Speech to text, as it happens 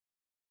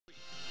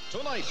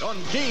Tonight on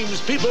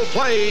Games People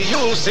Play,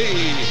 you'll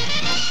see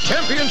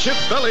championship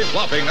belly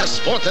flopping, a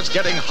sport that's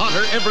getting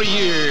hotter every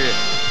year.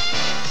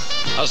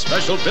 A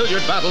special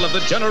billiard battle of the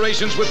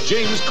generations with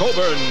James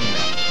Coburn.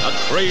 A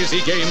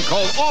crazy game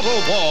called Auto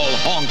Ball,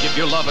 honk if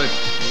you love it.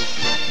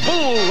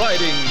 Bull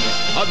riding,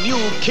 a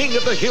new King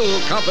of the Hill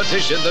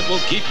competition that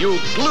will keep you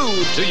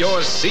glued to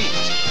your seat.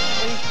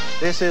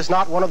 This is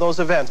not one of those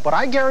events, but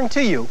I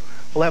guarantee you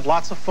we'll have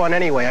lots of fun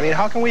anyway. I mean,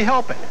 how can we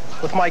help it?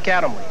 With Mike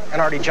Adamle and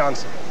Artie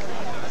Johnson.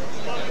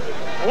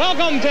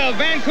 Welcome to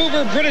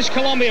Vancouver, British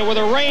Columbia, where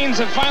the rains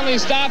have finally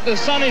stopped. The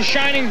sun is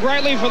shining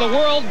brightly for the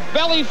World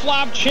Belly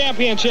Flop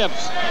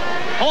Championships.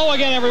 Hello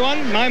again,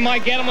 everyone. I'm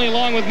Mike Adamle,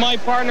 along with my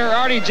partner,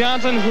 Artie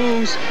Johnson,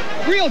 whose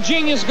real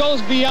genius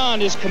goes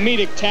beyond his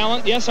comedic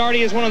talent. Yes,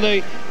 Artie is one of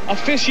the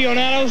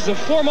aficionados, the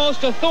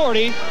foremost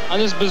authority on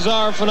this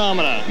bizarre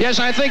phenomenon. Yes,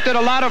 I think that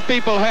a lot of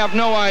people have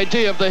no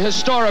idea of the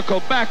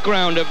historical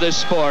background of this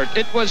sport.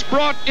 It was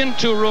brought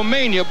into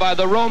Romania by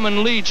the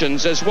Roman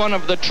legions as one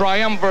of the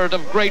triumvirate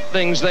of great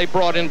things they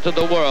brought into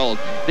the world.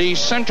 The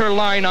center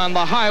line on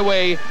the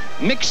highway,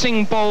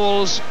 mixing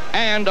bowls,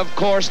 and, of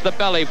course, the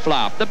belly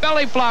flop. The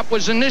belly flop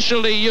was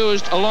initially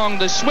used along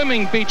the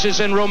swimming beaches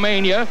in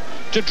Romania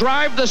to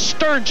drive the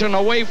sturgeon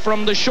away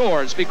from the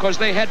shores because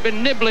they had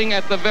been nibbling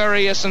at the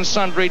various and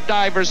sundry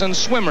divers and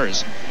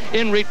swimmers.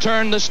 In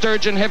return, the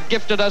sturgeon have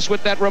gifted us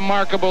with that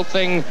remarkable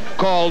thing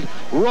called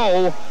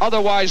roe,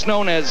 otherwise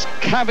known as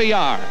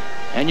caviar.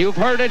 And you've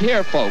heard it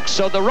here, folks.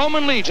 So the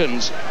Roman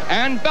legions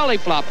and belly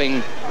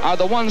flopping are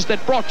the ones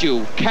that brought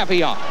you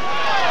caviar.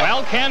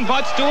 Well, can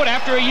Butts do it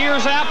after a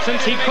year's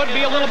absence? He could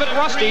be a little bit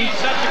rusty.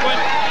 Subsequent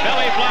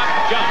belly flop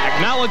jump.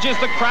 Acknowledges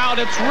the crowd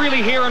that's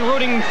really here and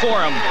rooting for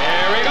him.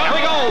 There we go. Here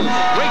he goes.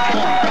 Great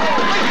form.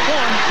 Great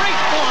form. Great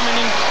form. An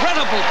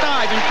incredible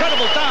dive.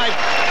 Incredible dive.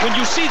 When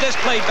you see this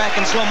played back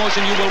in slow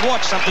motion, you will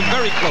watch something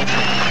very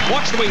closely.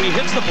 Watch the way he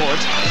hits the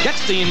boards,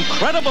 gets the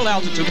incredible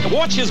altitude.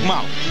 Watch his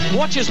mouth.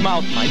 Watch his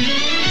mouth, Mike.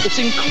 It's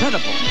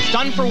incredible. It's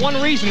done for one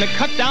reason, to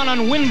cut down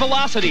on wind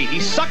velocity.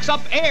 He sucks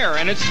up air,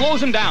 and it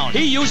slows him down.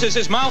 He uses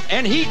his mouth,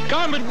 and he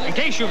garment. In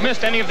case you've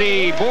missed any of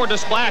the board to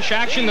splash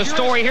action, the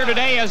story here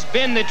today has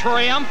been the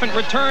triumphant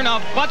return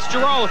of Butts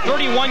Giraud,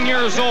 31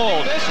 years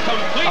old.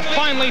 A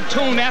finely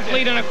tuned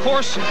athlete and, of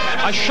course,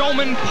 a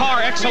showman par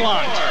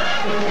excellence.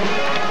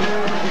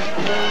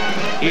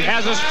 He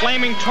has his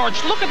flaming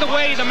torch. Look at the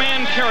way the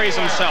man carries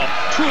himself.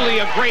 Truly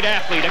a great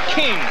athlete, a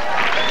king.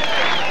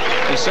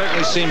 He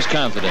certainly seems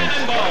confident.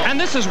 And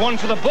this is one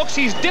for the books.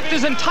 He's dipped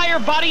his entire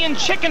body in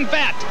chicken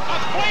fat.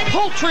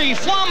 Poultry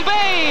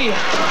flambe.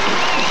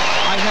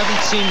 I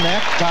haven't seen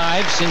that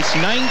dive since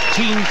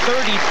 1933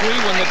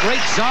 when the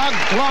great Zog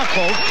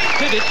Glocko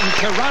did it in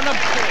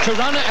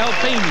Tirana,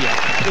 Albania.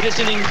 It is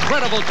an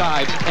incredible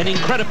dive and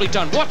incredibly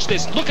done. Watch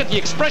this. Look at the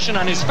expression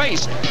on his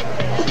face.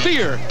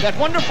 Fear, that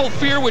wonderful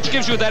fear which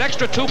gives you that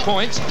extra 2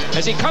 points.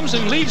 As he comes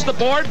and leaves the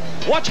board,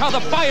 watch how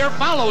the fire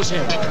follows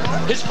him.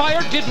 His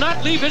fire did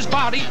not leave his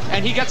body,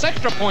 and he gets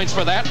extra points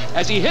for that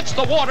as he hits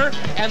the water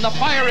and the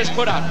fire is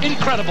put out.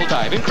 Incredible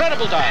dive,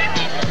 incredible dive.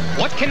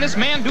 What can this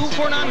man do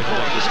for an encore?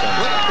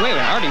 Wait a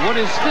minute, Artie, what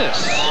is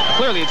this?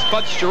 Clearly it's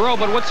Butts Giraud,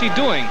 but what's he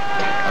doing?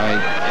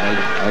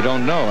 I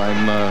don't know.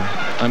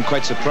 I'm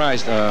quite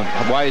surprised.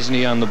 Why isn't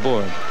he on the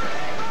board?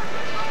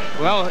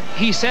 Well,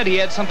 he said he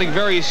had something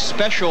very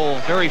special,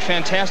 very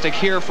fantastic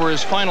here for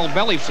his final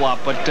belly flop,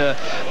 but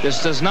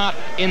this does not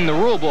in the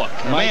rule book.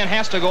 The man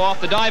has to go off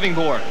the diving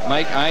board.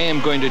 Mike, I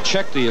am going to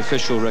check the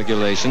official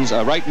regulations.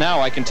 Right now,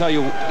 I can tell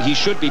you he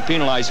should be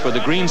penalized for the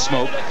green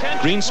smoke.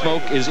 Green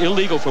smoke is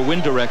illegal for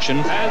wind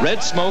direction.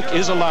 Red smoke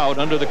is allowed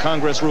under the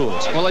Congress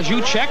rules. Well, as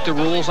you check the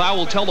rules, I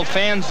will tell the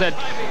fans that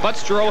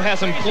Butts Giraud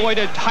has employed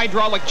a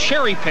hydraulic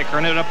cherry picker,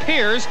 and it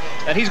appears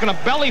that he's going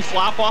to belly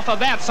flop off of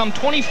that some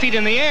 20 feet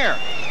in the air.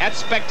 That's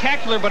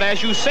spectacular, but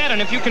as you said,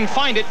 and if you can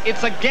find it,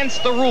 it's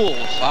against the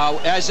rules.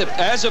 As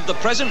of the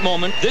present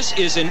moment, this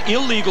is an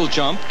illegal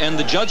jump, and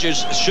the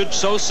judges should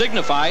so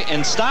signify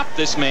and stop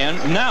this man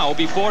now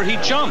before he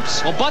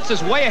jumps. Well, Butts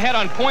is way ahead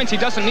on points. He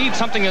doesn't need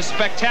something as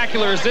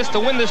spectacular as this to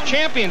win this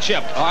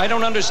championship. I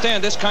don't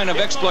understand this kind of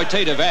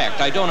exploitative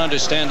act. I don't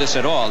understand this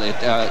at all. It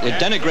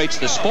denigrates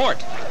the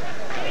sport.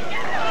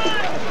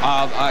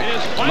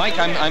 Mike,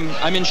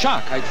 I'm in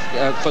shock.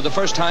 For the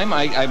first time,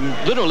 I'm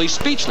literally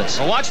speechless.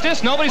 Well, watch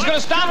this. Nobody's going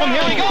to stop him.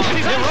 Here he goes.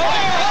 He's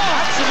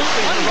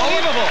absolutely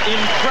unbelievable.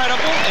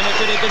 Incredible. And if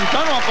it had been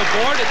done off a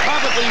board, it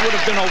probably would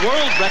have been a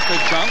world record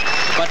jump.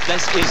 But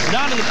this is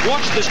not.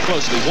 Watch this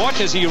closely.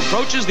 Watch as he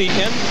approaches the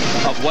end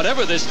of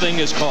whatever this thing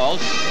is called.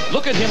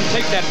 Look at him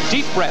take that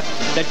deep breath,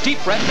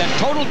 that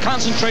total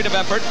concentrative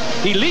effort.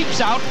 He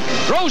leaps out,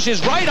 throws his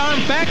right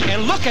arm back,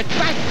 and look at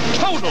that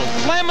total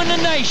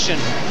flamination.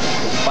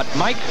 But,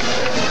 Mike,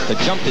 the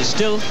jump is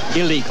still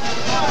illegal.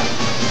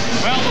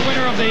 Well, the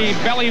winner of the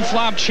belly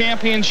flop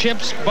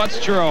championships, Butts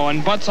Giraud.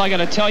 And, Butts, I got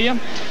to tell you,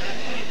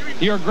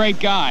 you're a great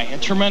guy, a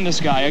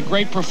tremendous guy, a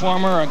great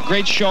performer, a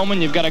great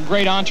showman. You've got a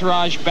great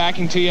entourage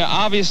backing to you.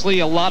 Obviously,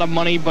 a lot of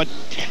money, but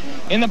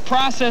In the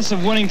process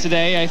of winning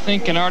today, I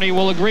think, and Artie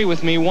will agree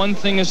with me, one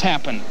thing has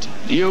happened.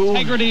 The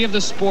integrity of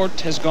the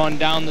sport has gone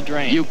down the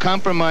drain. You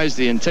compromise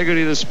the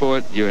integrity of the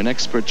sport. You're an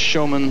expert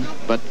showman,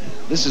 but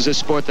this is a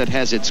sport that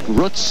has its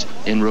roots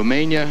in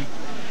Romania,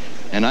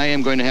 and I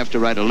am going to have to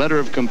write a letter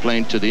of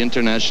complaint to the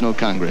International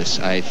Congress.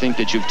 I think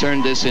that you've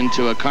turned this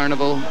into a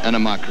carnival and a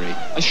mockery.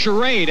 A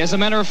charade. As a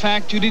matter of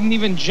fact, you didn't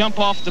even jump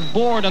off the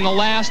board on the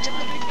last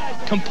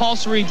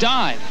compulsory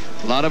dive.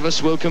 A lot of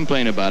us will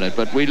complain about it,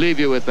 but we leave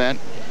you with that.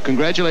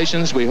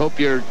 Congratulations. We hope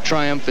your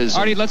triumph is...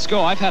 Artie, let's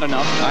go. I've had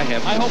enough. I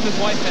have. I hope his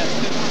wife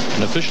has too.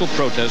 An official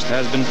protest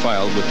has been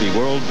filed with the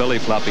World Belly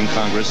Flopping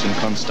Congress in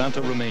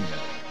Constanta, Romania.